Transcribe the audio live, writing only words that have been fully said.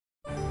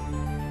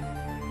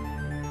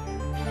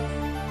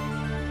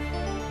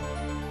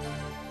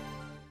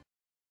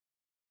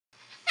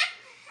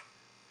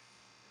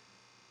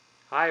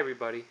Hi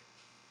everybody.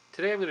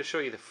 Today I'm going to show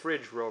you the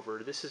Fridge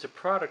Rover. This is a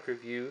product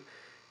review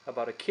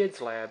about a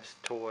Kids Labs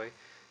toy.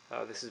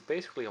 This is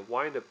basically a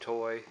wind-up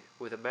toy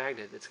with a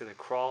magnet that's going to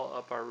crawl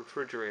up our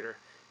refrigerator.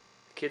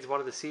 The kids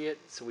wanted to see it,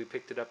 so we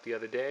picked it up the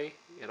other day,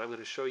 and I'm going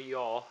to show you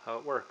all how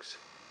it works.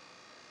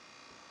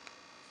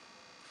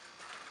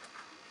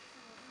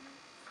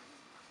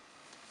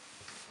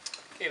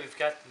 Okay, we've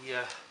got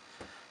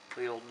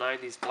the old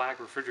 90s black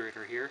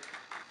refrigerator here.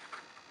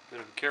 I'm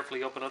going to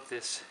carefully open up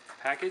this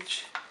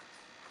package.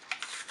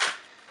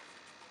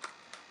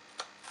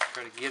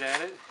 Try to get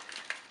at it.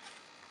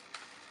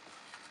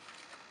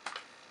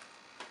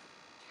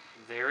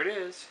 There it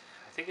is.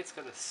 I think it's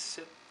going to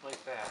sit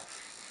like that.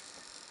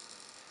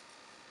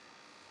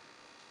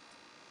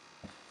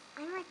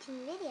 I'm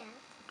watching video.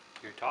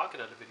 You're talking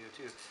on the video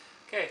too.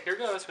 Okay, here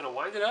goes. I'm going to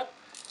wind it up.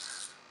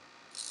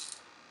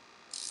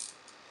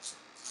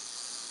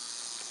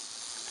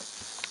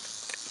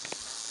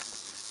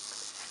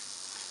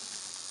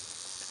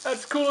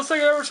 That's the coolest thing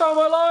I ever saw in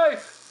my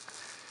life!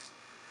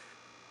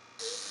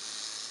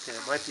 Okay,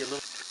 it might be a little...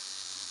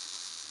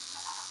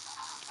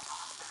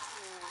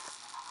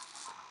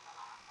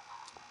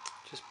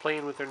 Just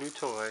playing with our new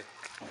toy.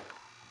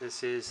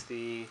 This is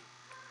the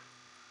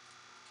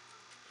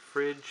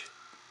Fridge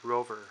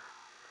Rover.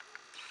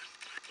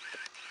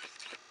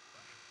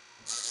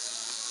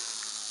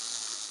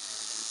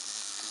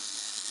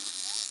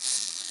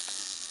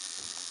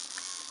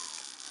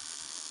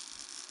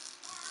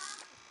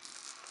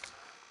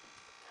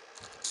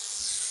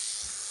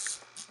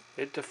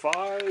 It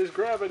defies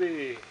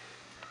gravity.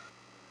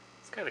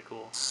 It's kind of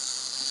cool.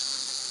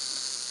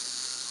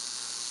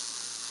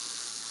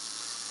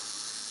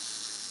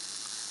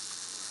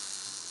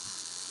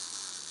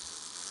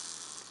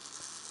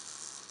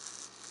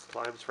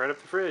 Climbs right up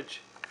the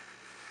fridge.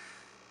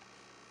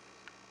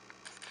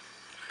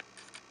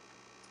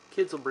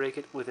 Kids will break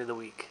it within a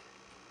week.